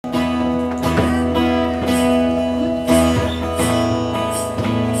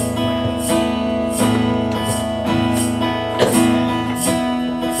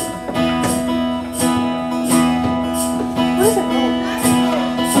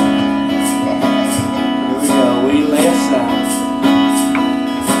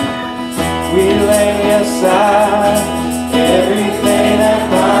aside everything that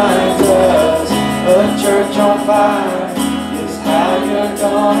binds us. A church on fire is how you're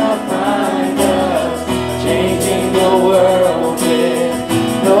gonna find us, changing the world with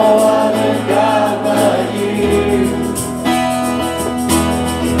no other God but you.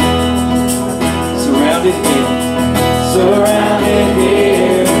 Surrounded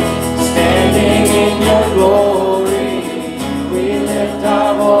here, standing in your glory, we lift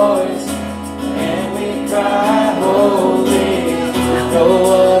our voice and we cry holy. No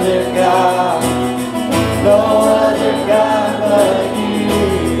other God but you.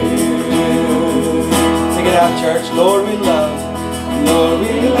 Sing it out, church. Lord, we love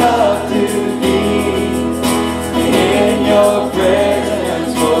to be in your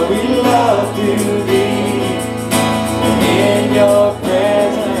presence. Lord, we love to be in your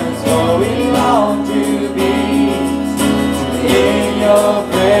presence. Lord, we long to be in your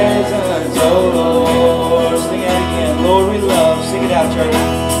presence, oh Lord. Sing it again. Lord, we love. Sing it out, church.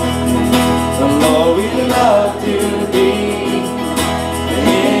 Lord, we love to be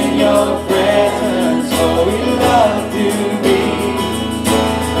in your presence. Lord, we love to be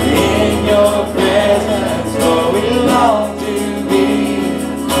in your presence. Lord, we long to be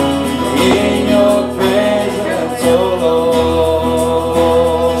in your presence, oh Lord.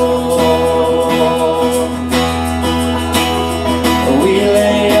 We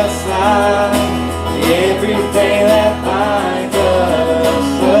lay aside everything that binds us.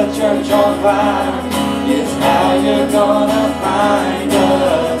 The church on fire is how you're gonna find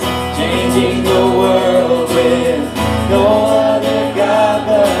us, changing the world with no other God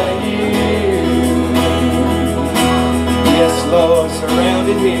but you. Yes, Lord,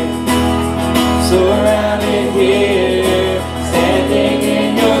 surrounded here, standing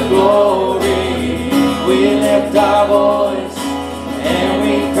in your glory, we lift our voice and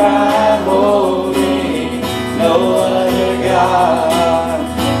we cry holy. No other God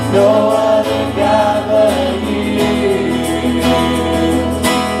but you.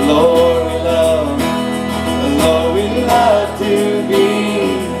 Lord, we love to be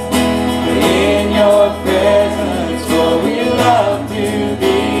in your presence. Lord, we love to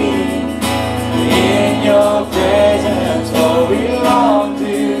be in your presence. Lord, we long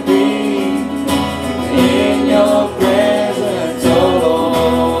to be in your presence, oh Lord.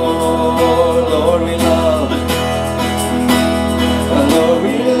 Lord,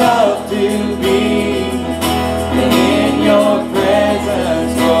 we love to be in your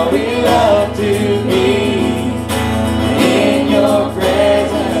presence. Lord, we love to be in your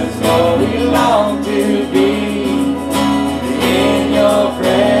presence. Lord, we long to be in your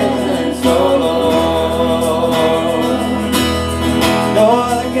presence, oh Lord. No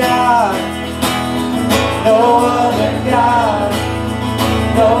other God, no other God,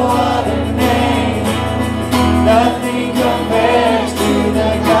 no other name, nothing compares to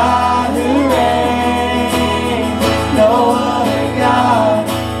the God who reigns. No other God,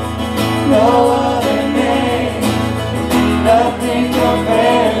 no other name, nothing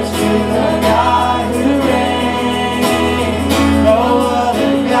compares to the God who reigns. No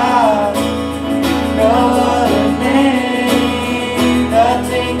other God, no other name,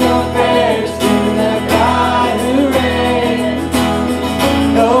 nothing compares to the God who reigns.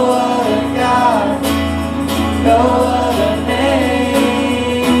 No other God, no other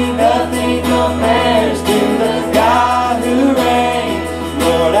name, nothing compares to the God who reigns.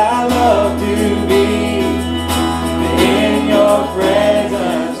 Lord, I love to be in your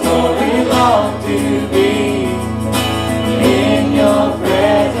presence. Lord, we long to be in your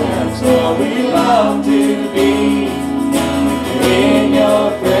presence. Lord, we love to be in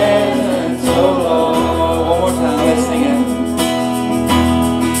your presence, oh Lord. One more time, let's sing it.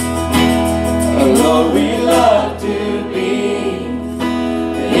 Lord, we love to be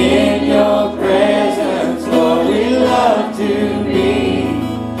in your presence. Lord, we love to be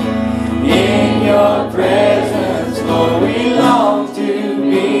in your presence. Lord, we long to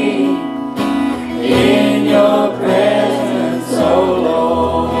be in your presence, oh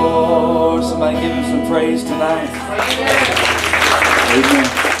Lord. Somebody give him some praise tonight. Amen.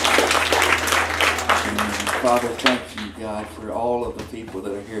 Father, thank you, God, for all of the people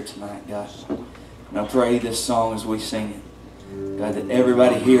that are here tonight, God. And I pray this song as we sing it, God, that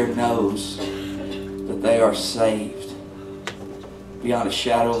everybody here knows that they are saved beyond a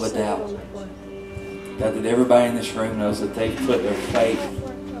shadow of a doubt. God, that everybody in this room knows that they've put their faith,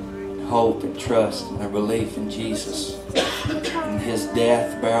 hope, and trust and their belief in Jesus and His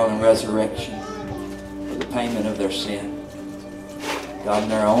death, burial, and resurrection for the payment of their sin. God,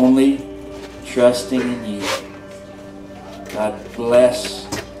 and they're only trusting in you. God, bless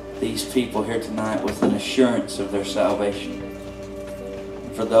these people here tonight with an assurance of their salvation.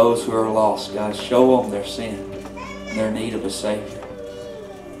 And for those who are lost, God, show them their sin and their need of a Savior.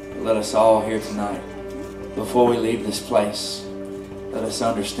 Let us all here tonight, before we leave this place, let us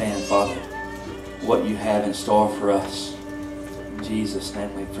understand, Father, what you have in store for us. In Jesus'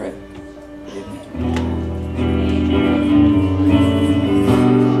 name we pray. Amen.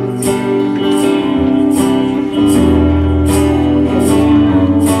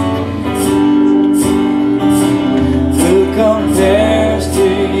 Compares to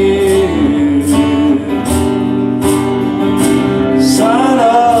you, Son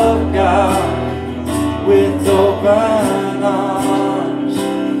of God, with open arms,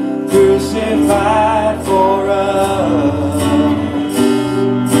 crucified for us.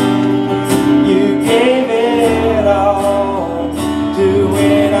 You gave it all to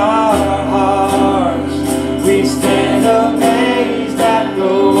win our hearts. We stand amazed at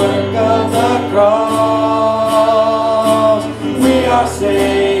the work of the cross. We are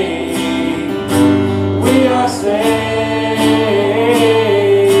saved,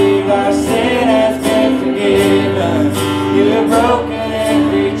 our sin has been forgiven, you have broken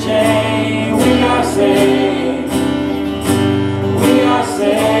every chain. We are saved,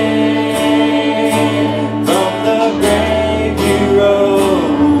 from the grave you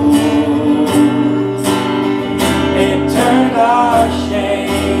rose, and turned our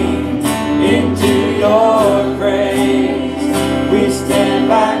shame into your praise. We stand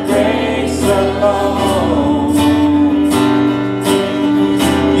by grace alone.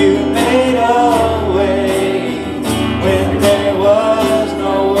 You made a way when there was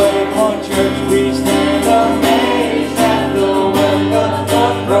no way. On church, we stand amazed at the work of the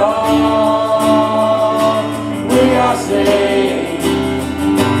cross. We are saved.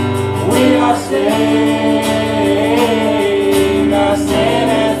 Our sin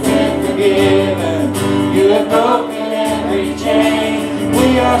has been forgiven. You have broken every chain. We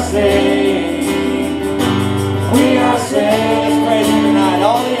are saved. Let's praise Him tonight.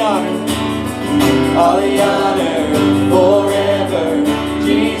 All the honor forever.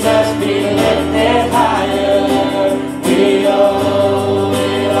 Jesus be lifted higher. We owe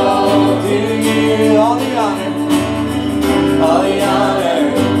it all to you. All the honor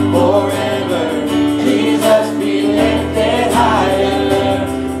forever. Jesus be lifted higher.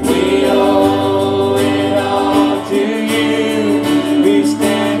 We owe it all to you. We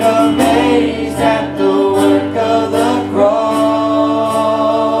stand amazed at the work of the cross.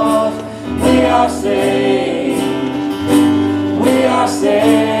 We are saved.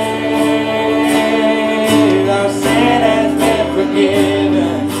 Our sin has been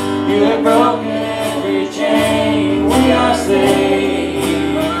forgiven. You have broken every chain. We are saved.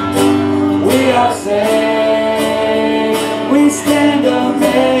 We stand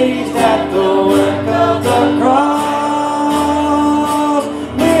amazed at the work of the cross.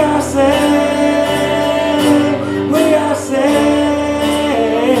 We are saved.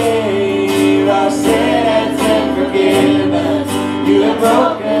 Our sin has been forgiven. You have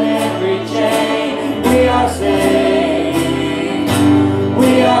broken every chain. We are saved.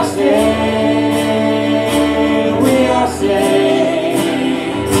 We are saved. We are saved.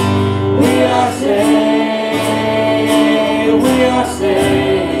 We are saved. We are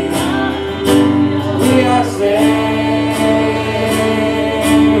saved. We are saved.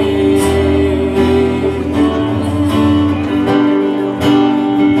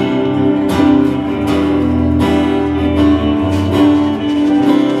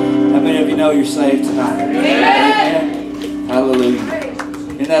 How many of you know you're saved tonight? Amen. Hallelujah.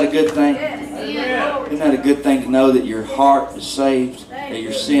 Isn't that a good thing? Isn't that a good thing to know that your heart is saved, that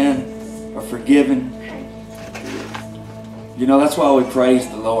your sin are forgiven? You know, that's why we praise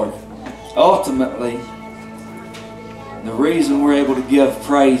the Lord. Ultimately, the reason we're able to give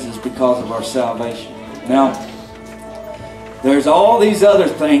praise is because of our salvation. Now, there's all these other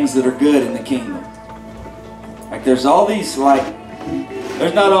things that are good in the kingdom. Like there's all these,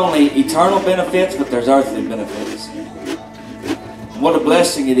 there's not only eternal benefits, but there's earthly benefits. What a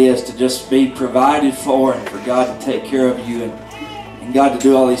blessing it is to just be provided for and for God to take care of you and God to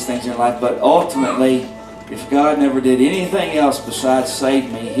do all these things in your life. But ultimately, if God never did anything else besides save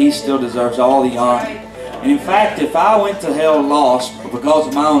me, He still deserves all the honor. And in fact, if I went to hell lost because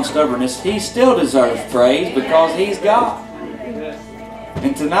of my own stubbornness, He still deserves praise because He's God.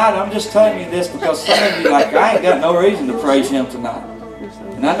 And tonight, I'm just telling you this because some of you I ain't got no reason to praise Him tonight.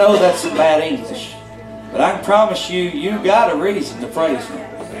 And I know that's some bad English. But I can promise you, you got a reason to praise Him.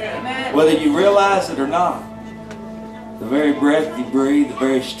 Whether you realize it or not. The very breath you breathe, the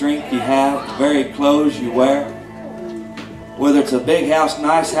very strength you have, the very clothes you wear. Whether it's a big house,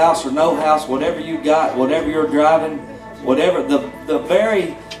 nice house, or no house, whatever you got, whatever you're driving, whatever, the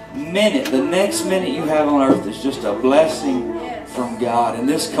very minute, the next minute you have on earth is just a blessing from God. And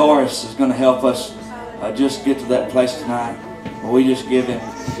this chorus is going to help us just get to that place tonight where we just give Him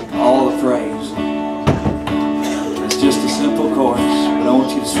all the praise. It's just a simple chorus, but I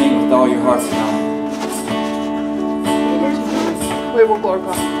want you to sing with all your heart tonight. We will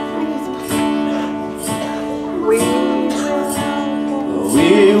glorify.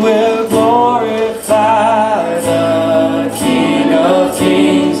 We will glorify the King of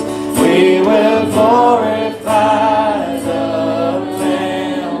Kings. We will glorify the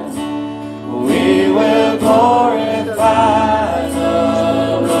Lamb. We will glorify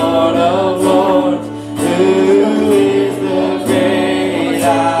the Lord of Lords, who is the great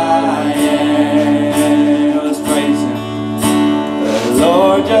I am. Let's praise Him. The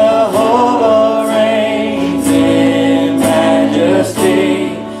Lord Jehovah reigns in majesty.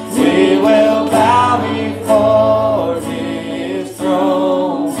 We will bow before His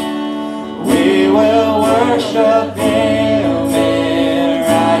throne. We will worship Him in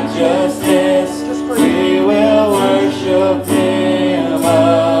righteousness. We will worship Him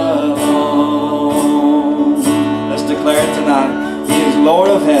alone. Let's declare it tonight. He is Lord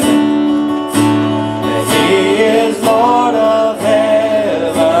of heaven. He is Lord of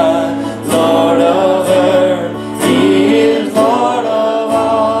heaven, Lord of earth. He is Lord of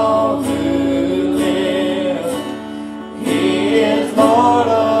all who live. He is Lord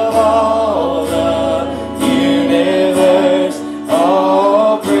of all the universe.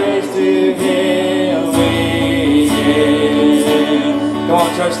 All praise to Him we give. Come on,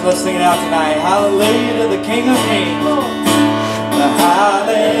 church, let's sing it out tonight. Hallelujah to the King of Kings.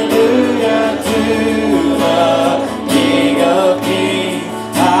 Hallelujah to the King of Kings.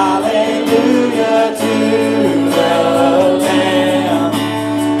 Hallelujah to the Lamb.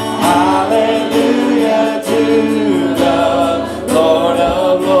 Hallelujah to the Lord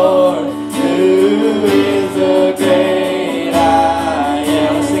of Lords, who is the great I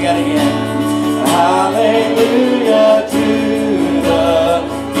am. Let's sing that again. Hallelujah to the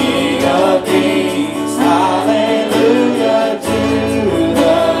King of Kings. Hallelujah to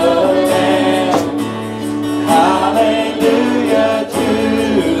the Lamb. Hallelujah to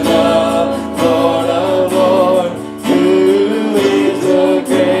the Lord of Lords, who is the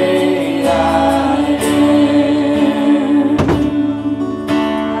great I am.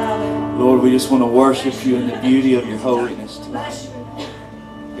 Lord, we just want to worship You in the beauty of Your holiness tonight.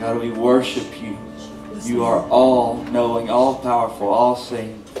 God, we worship You. You are all-knowing, all-powerful,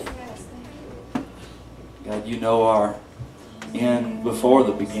 all-seeing. God, You know our end before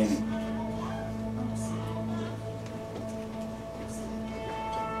the beginning.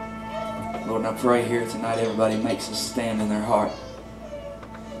 Lord, and I pray here tonight everybody makes a stand in their heart.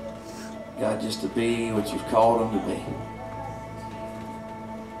 God, just to be what You've called them to be.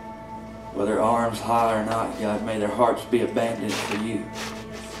 Whether arms high or not, God, may their hearts be abandoned for You.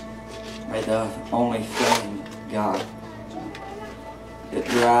 May the only thing, God, that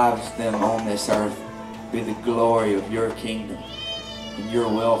drives them on this earth be the glory of Your kingdom and Your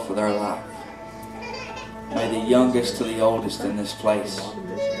will for their life. May the youngest to the oldest in this place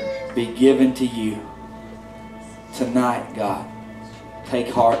be given to You tonight, God. Take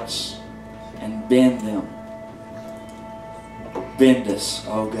hearts and bend them. Bend us,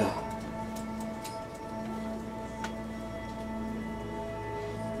 oh God.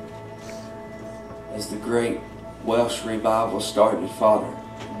 As the great Welsh revival started, Father,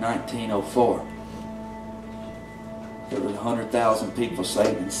 in 1904, there were 100,000 people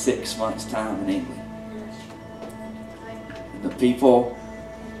saved in 6 months' time in England. And the people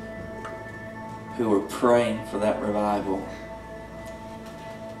who were praying for that revival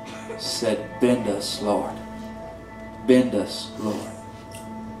said, "Bend us, Lord. Bend us, Lord.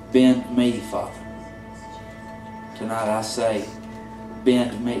 Bend me, Father." Tonight I say,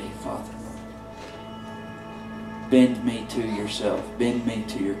 bend me, Father. Bend me to Yourself. Bend me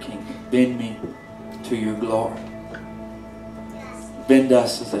to Your kingdom. Bend me to Your glory. Bend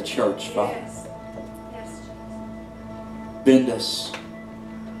us as a church, Father. Bend us.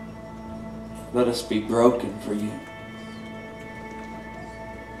 Let us be broken for You.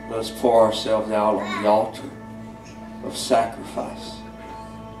 Let us pour ourselves out on the altar of sacrifice.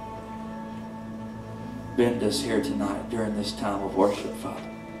 Bend us here tonight during this time of worship, Father.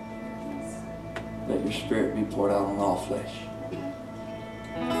 Let Your Spirit be poured out on all flesh.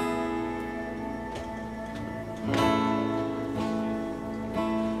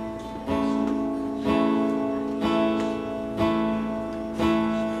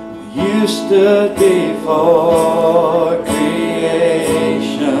 You stood before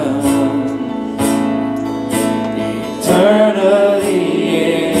creation, eternity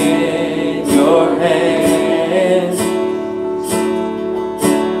in your hands.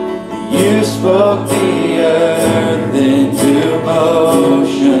 You spoke the earth into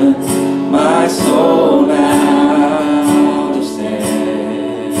motion, my soul now to stand.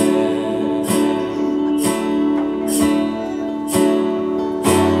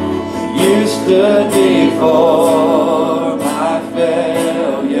 You stood before my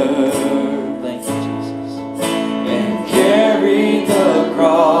failure, thank you, Jesus, and carried the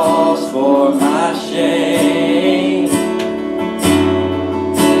cross for my shame.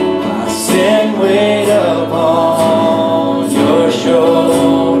 My sin weighed upon your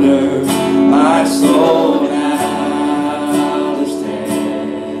shoulder, my soul now to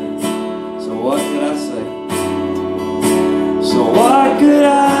stand. So what could I say? So what could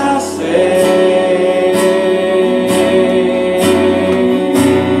I say?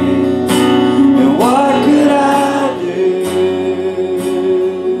 And what could I do?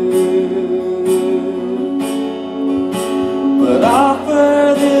 But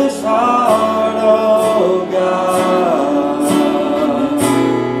offer this heart, oh God,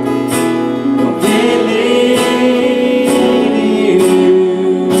 completely to you.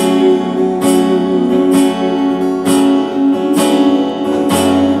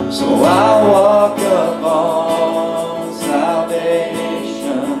 So I walk upon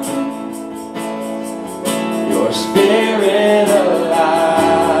salvation, your spirit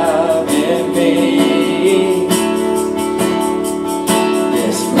alive in me.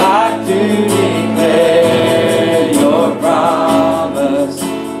 This life to declare your promise,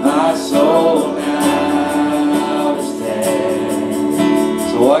 my soul now to stand.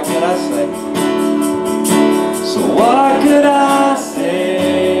 So what can I say? So what could I say?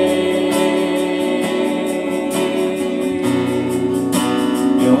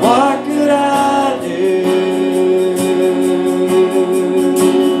 And what could I do?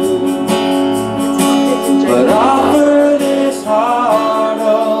 But offer this heart,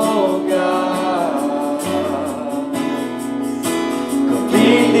 oh God,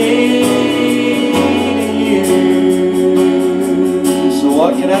 completely to you. So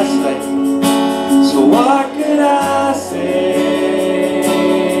what can I say? So what could I say?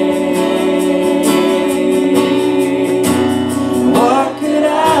 What could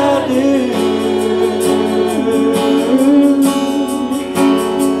I do?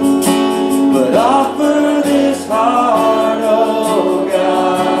 But offer this heart, oh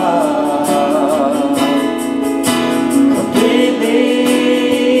God, completely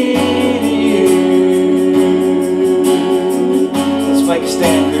to you. Let's make a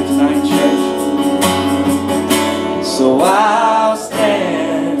stand here tonight, church. So I'll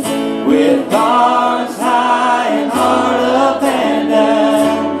stand with arms high and heart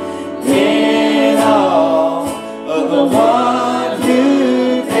abandoned in awe of the one who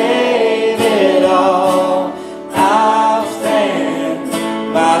gave it all. I'll stand,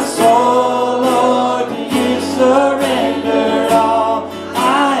 my soul, Lord, to you surrender all.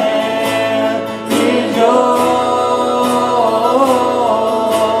 I am is yours.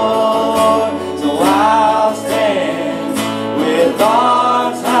 So I'll stand with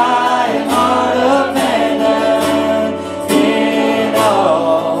arms high and heart abandoned in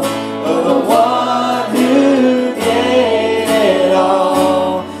awe of the one who gave it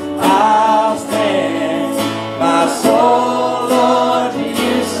all. I'll stand, my soul, Lord, to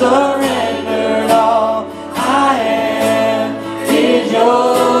you surrendered all. I am is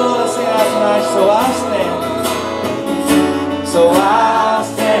yours. Let's sing that tonight. So I'll stand. So I'll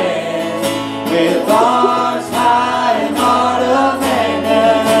stand with arms high and heart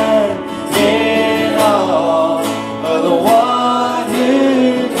abandoned in awe of the one who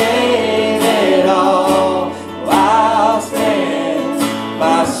gave it all. I'll stand,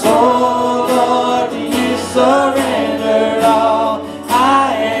 my soul, Lord, to you surrendered all.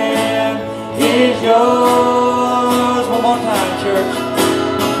 I am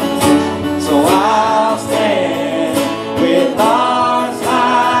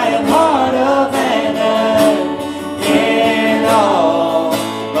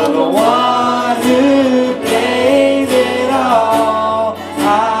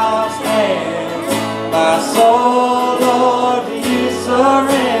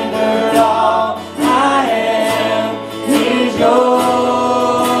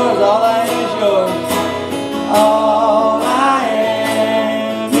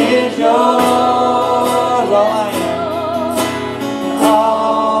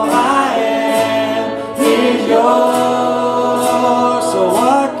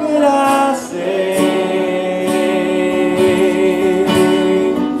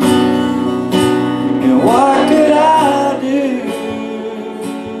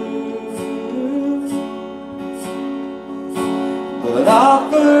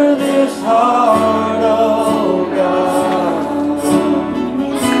offer this heart, oh God,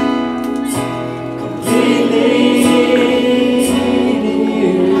 completely to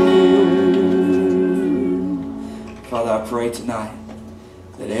you. Father, I pray tonight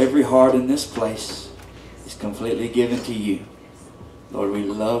that every heart in this place is completely given to you. Lord, we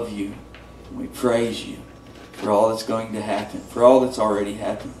love you. We praise you for all that's going to happen, for all that's already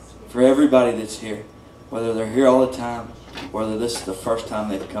happened, for everybody that's here, whether they're here all the time, whether this is the first time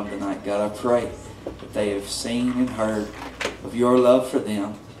they've come tonight. God, I pray that they have seen and heard of your love for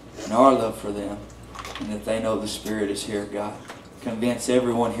them and our love for them, and that they know the Spirit is here, God. Convince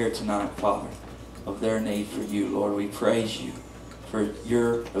everyone here tonight, Father, of their need for you. Lord, we praise you for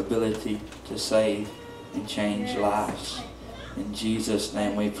your ability to save and change lives. In Jesus'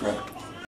 name we pray.